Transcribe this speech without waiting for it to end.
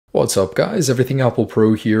What's up guys, Everything Apple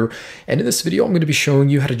Pro here, and in this video I'm going to be showing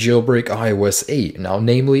you how to jailbreak iOS 8. Now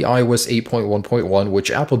namely iOS 8.1.1,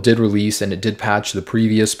 which Apple did release and it did patch the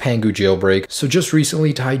previous Pangu jailbreak. So just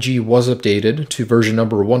recently TaiG was updated to version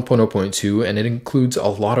number 1.0.2 and it includes a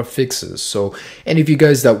lot of fixes. So any of you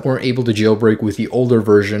guys that weren't able to jailbreak with the older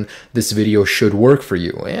version, this video should work for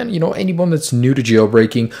you. And anyone that's new to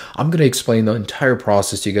jailbreaking, I'm going to explain the entire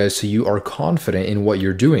process to you guys so you are confident in what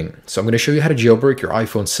you're doing. So I'm going to show you how to jailbreak your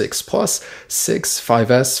iPhone 6 Plus, 6,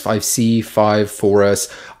 5S, 5C, 5,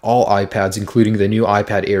 4S, all iPads, including the new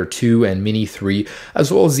iPad Air 2 and Mini 3,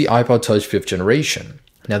 as well as the iPod Touch 5th generation.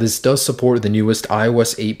 Now this does support the newest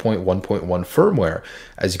iOS 8.1.1 firmware.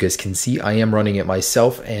 As you guys can see, I am running it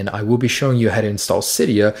myself and I will be showing you how to install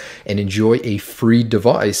Cydia and enjoy a free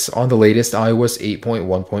device on the latest iOS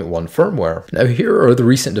 8.1.1 firmware. Now here are the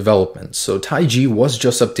recent developments. So TaiG was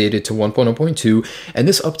just updated to 1.0.2 and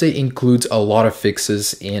this update includes a lot of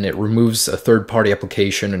fixes and it removes a third-party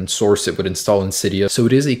application and source it would install in Cydia. So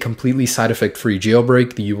it is a completely side effect free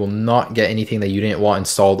jailbreak. You will not get anything that you didn't want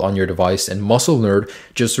installed on your device, and Muscle Nerd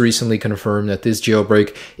just recently confirmed that this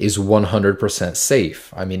jailbreak is 100%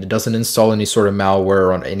 safe. I mean, it doesn't install any sort of malware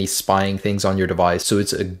or any spying things on your device, so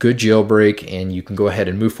it's a good jailbreak and you can go ahead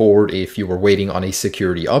and move forward if you were waiting on a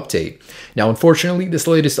security update. Now, unfortunately, this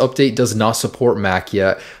latest update does not support Mac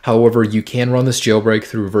yet. However, you can run this jailbreak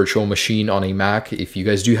through a virtual machine on a Mac if you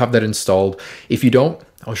guys do have that installed. If you don't,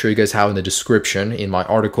 I'll show you guys how in the description in my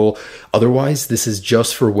article. Otherwise, this is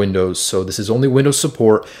just for Windows, so this is only Windows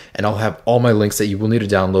support, and I'll have all my links that you will need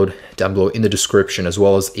to download down below in the description, as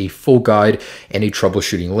well as a full guide and a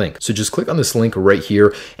troubleshooting link. So just click on this link right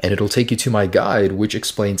here, and it'll take you to my guide, which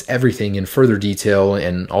explains everything in further detail,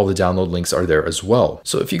 and all the download links are there as well.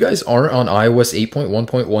 So if you guys aren't on iOS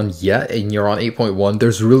 8.1.1 yet, and you're on 8.1,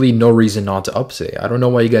 there's really no reason not to update. I don't know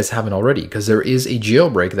why you guys haven't already, because there is a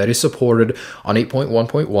jailbreak that is supported on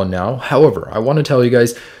 8.1.1 now. However, I want to tell you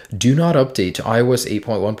guys, do not update to iOS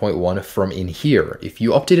 8.1.1 from in here. If you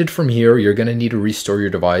updated from here, you're going to need to restore your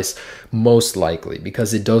device most likely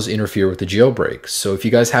because it does interfere with the jailbreak. So if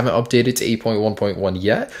you guys haven't updated to 8.1.1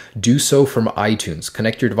 yet, do so from iTunes.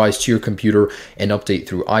 Connect your device to your computer and update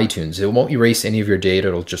through iTunes. It won't erase any of your data.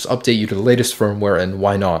 It'll just update you to the latest firmware, and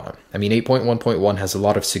why not? I mean, 8.1.1 has a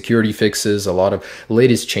lot of security fixes, a lot of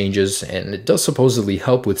latest changes, and it does supposedly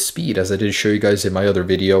help with speed, as I did show you guys in my other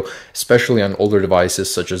video, especially on older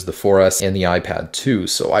devices such as the 4S and the iPad 2.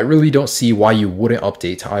 So I really don't see why you wouldn't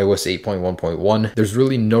update to iOS 8.1.1. There's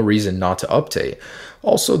really no reason not to update.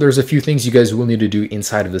 Also, there's a few things you guys will need to do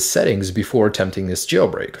inside of the settings before attempting this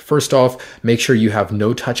jailbreak. First off, make sure you have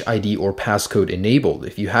no Touch ID or passcode enabled.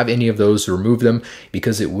 If you have any of those, remove them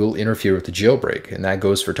because it will interfere with the jailbreak, and that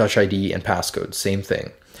goes for Touch ID and passcode, same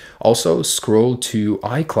thing. Also, scroll to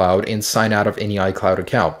iCloud and sign out of any iCloud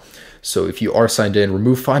account. So if you are signed in,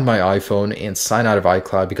 remove Find My iPhone and sign out of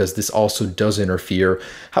iCloud because this also does interfere.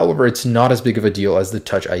 However, it's not as big of a deal as the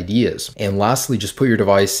Touch ID is. And lastly, just put your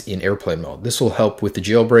device in airplane mode. This will help with the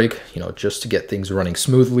jailbreak, just to get things running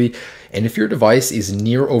smoothly. And if your device is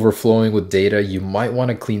near overflowing with data, you might want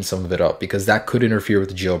to clean some of it up because that could interfere with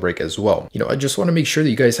the jailbreak as well. I just want to make sure that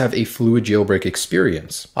you guys have a fluid jailbreak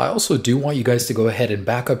experience. I also do want you guys to go ahead and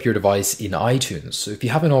back up your device in iTunes. So if you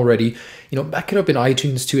haven't already, back it up in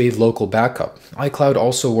iTunes to a local backup. iCloud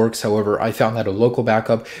also works, however, I found that a local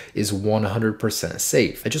backup is 100%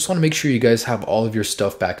 safe. I just want to make sure you guys have all of your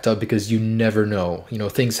stuff backed up because you never know.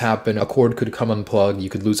 Things happen, a cord could come unplugged, you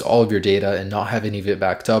could lose all of your data and not have any of it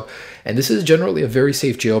backed up. And this is generally a very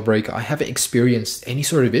safe jailbreak. I haven't experienced any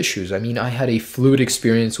sort of issues. I mean, I had a fluid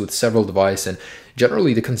experience with several devices, and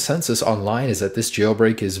generally the consensus online is that this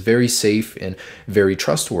jailbreak is very safe and very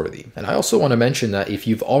trustworthy. And I also want to mention that if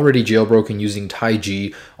you've already jailbroken using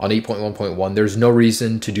TaiG on 8.1.1, there's no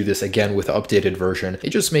reason to do this again with the updated version. It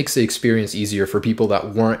just makes the experience easier for people that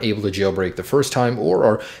weren't able to jailbreak the first time or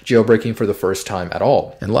are jailbreaking for the first time at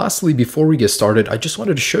all. And lastly, before we get started, I just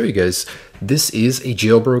wanted to show you guys, this is a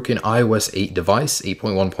jailbroken iOS 8 device,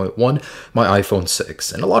 8.1.1, my iPhone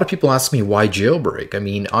 6. And a lot of people ask me why jailbreak? I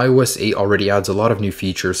mean, iOS 8 already adds a lot of new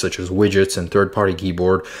features such as widgets and third-party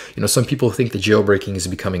keyboard. Some people think the jailbreaking is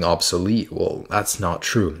becoming obsolete. Well, that's not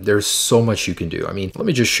true. There's so much you can do. I mean, let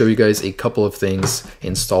me just show you guys a couple of things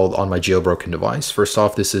installed on my jailbroken device. First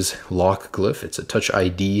off, this is Lock Glyph. It's a Touch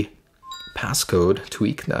ID passcode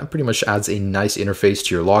tweak that pretty much adds a nice interface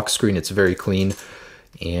to your lock screen. It's very clean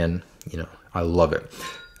and I love it.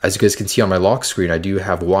 As you guys can see on my lock screen, I do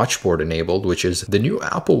have Watchboard enabled, which is the new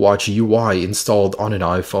Apple Watch UI installed on an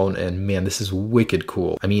iPhone, and man, this is wicked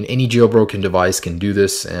cool. I mean, any jailbroken device can do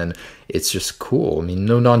this, and it's just cool. I mean,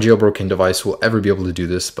 no non-jailbroken device will ever be able to do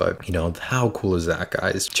this, but you know, how cool is that,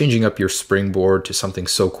 guys? Changing up your springboard to something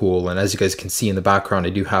so cool. And as you guys can see in the background, I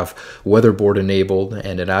do have weatherboard enabled,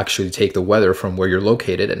 and it actually take the weather from where you're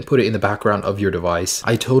located and put it in the background of your device.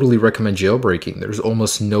 I totally recommend jailbreaking. There's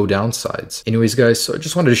almost no downsides. Anyways, guys, so I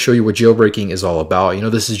just wanted to show you what jailbreaking is all about. You know,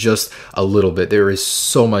 this is just a little bit. There is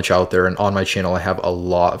so much out there, and on my channel I have a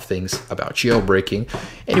lot of things about jailbreaking.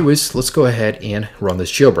 Anyways, let's go ahead and run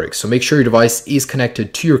this jailbreak. So make sure your device is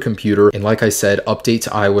connected to your computer, and like I said, update to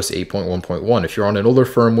iOS 8.1.1. If you're on an older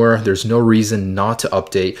firmware, there's no reason not to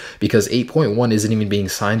update, because 8.1 isn't even being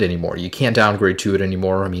signed anymore. You can't downgrade to it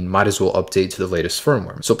anymore. I mean, might as well update to the latest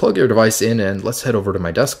firmware. So plug your device in and let's head over to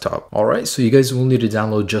my desktop. Alright, so you guys will need to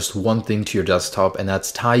download just one thing to your desktop, and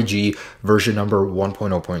that's TaiG version number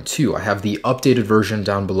 1.0.2. I have the updated version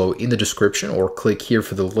down below in the description, or click here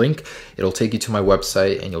for the link. It'll take you to my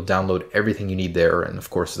website and you'll download everything you need there, and of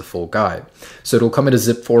course the full guide. So it'll come in a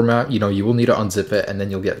zip format. You know, you will need to unzip it, and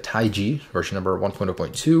then you'll get TaiG version number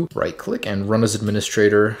 1.0.2. Right click and run as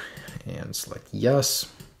administrator and select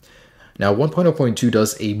yes. Now 1.0.2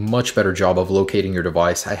 does a much better job of locating your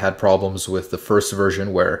device. I had problems with the first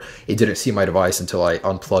version where it didn't see my device until I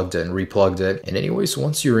unplugged it and replugged it. And anyways,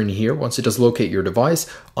 once you're in here, once it does locate your device,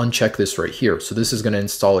 uncheck this right here. So this is going to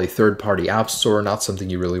install a third-party app store, not something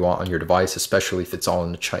you really want on your device, especially if it's all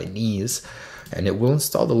in Chinese. And it will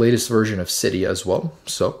install the latest version of Cydia as well.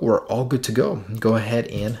 So we're all good to go. Go ahead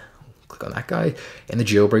and click on that guy, and the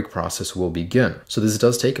jailbreak process will begin. So this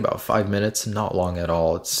does take about 5 minutes, not long at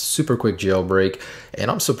all. It's super quick jailbreak,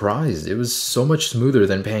 and I'm surprised. It was so much smoother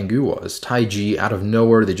than Pangu was. TaiG, out of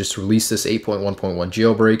nowhere, they just released this 8.1.1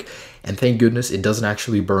 jailbreak, and thank goodness it doesn't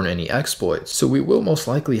actually burn any exploits. So we will most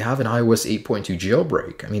likely have an iOS 8.2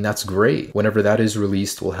 jailbreak. I mean, that's great. Whenever that is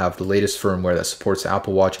released, we'll have the latest firmware that supports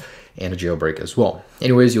Apple Watch and a jailbreak as well.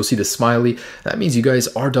 Anyways, you'll see the smiley. That means you guys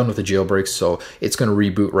are done with the jailbreak, so it's going to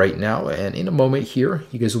reboot right now, and in a moment here,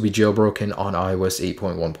 you guys will be jailbroken on iOS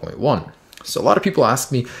 8.1.1. So a lot of people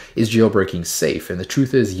ask me, is jailbreaking safe? And the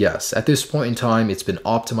truth is yes. At this point in time, it's been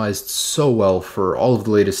optimized so well for all of the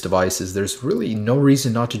latest devices. There's really no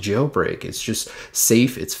reason not to jailbreak. It's just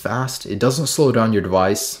safe, it's fast, it doesn't slow down your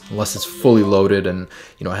device unless it's fully loaded and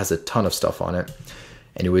you know it has a ton of stuff on it.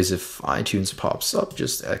 Anyways, if iTunes pops up,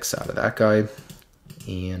 just X out of that guy.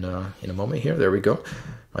 And in a moment here, there we go.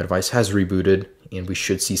 My device has rebooted, and we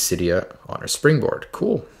should see Cydia on our springboard.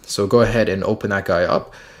 Cool. So go ahead and open that guy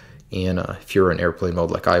up. And if you're in airplane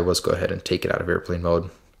mode like I was, go ahead and take it out of airplane mode.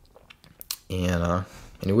 And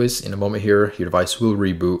anyways, in a moment here, your device will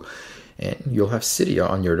reboot, and you'll have Cydia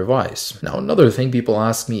on your device. Now, another thing people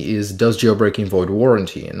ask me is, does jailbreaking void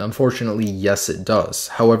warranty? And unfortunately, yes, it does.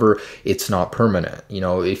 However, it's not permanent. You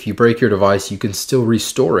know, if you break your device, you can still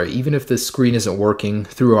restore it. Even if the screen isn't working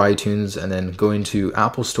through iTunes and then go into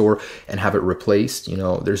Apple Store and have it replaced, you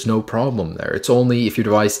know, there's no problem there. It's only if your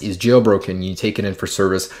device is jailbroken, you take it in for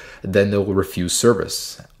service, then they'll refuse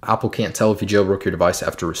service. Apple can't tell if you jailbroke your device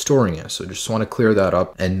after restoring it. So just want to clear that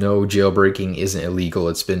up. And no, jailbreaking isn't illegal.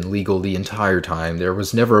 It's been legal the entire time. There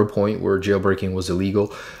was never a point where jailbreaking was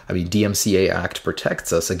illegal. I mean, DMCA Act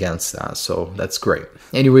protects us against that. So that's great.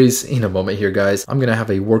 Anyways, in a moment here, guys, I'm going to have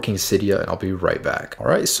a working Cydia and I'll be right back. All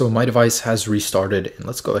right, so my device has restarted, and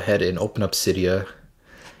let's go ahead and open up Cydia.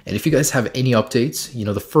 And if you guys have any updates, you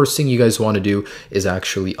know, the first thing you guys want to do is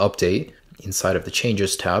actually update inside of the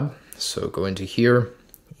Changes tab. So go into here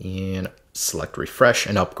and select refresh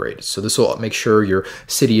and upgrade. So this will make sure your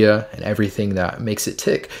Cydia and everything that makes it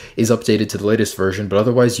tick is updated to the latest version, but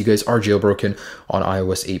otherwise you guys are jailbroken on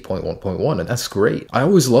iOS 8.1.1, and that's great. I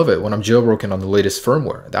always love it when I'm jailbroken on the latest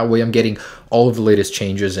firmware. That way I'm getting all of the latest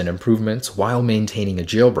changes and improvements while maintaining a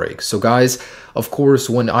jailbreak. So guys, of course,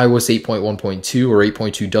 when iOS 8.1.2 or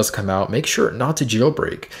 8.2 does come out, make sure not to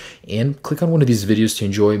jailbreak and click on one of these videos to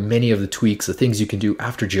enjoy many of the tweaks, the things you can do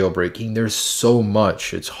after jailbreaking. There's so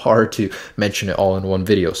much. It's hard to mention it all in one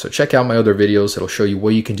video. So check out my other videos. It'll show you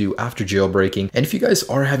what you can do after jailbreaking. And if you guys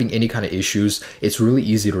are having any kind of issues, it's really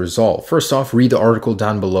easy to resolve. First off, read the article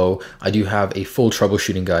down below. I do have a full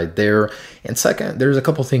troubleshooting guide there. And second, there's a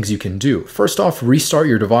couple things you can do. First off, restart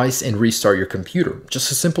your device and restart your computer.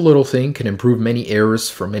 Just a simple little thing can improve many errors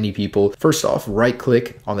for many people. First off, right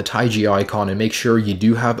click on the TaiG icon and make sure you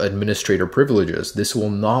do have administrator privileges. This will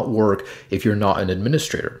not work if you're not an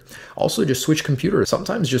administrator. Also, just switch computers.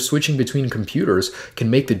 Sometimes just switching between computers can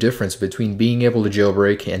make the difference between being able to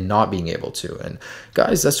jailbreak and not being able to. And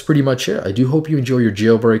guys, that's pretty much it. I do hope you enjoy your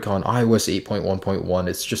jailbreak on iOS 8.1.1.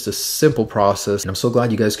 It's just a simple process, and I'm so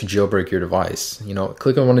glad you guys could jailbreak your device. You know,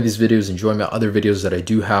 click on one of these videos, enjoy my other videos that I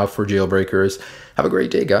do have for jailbreakers. Have a great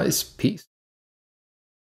day, guys. Peace.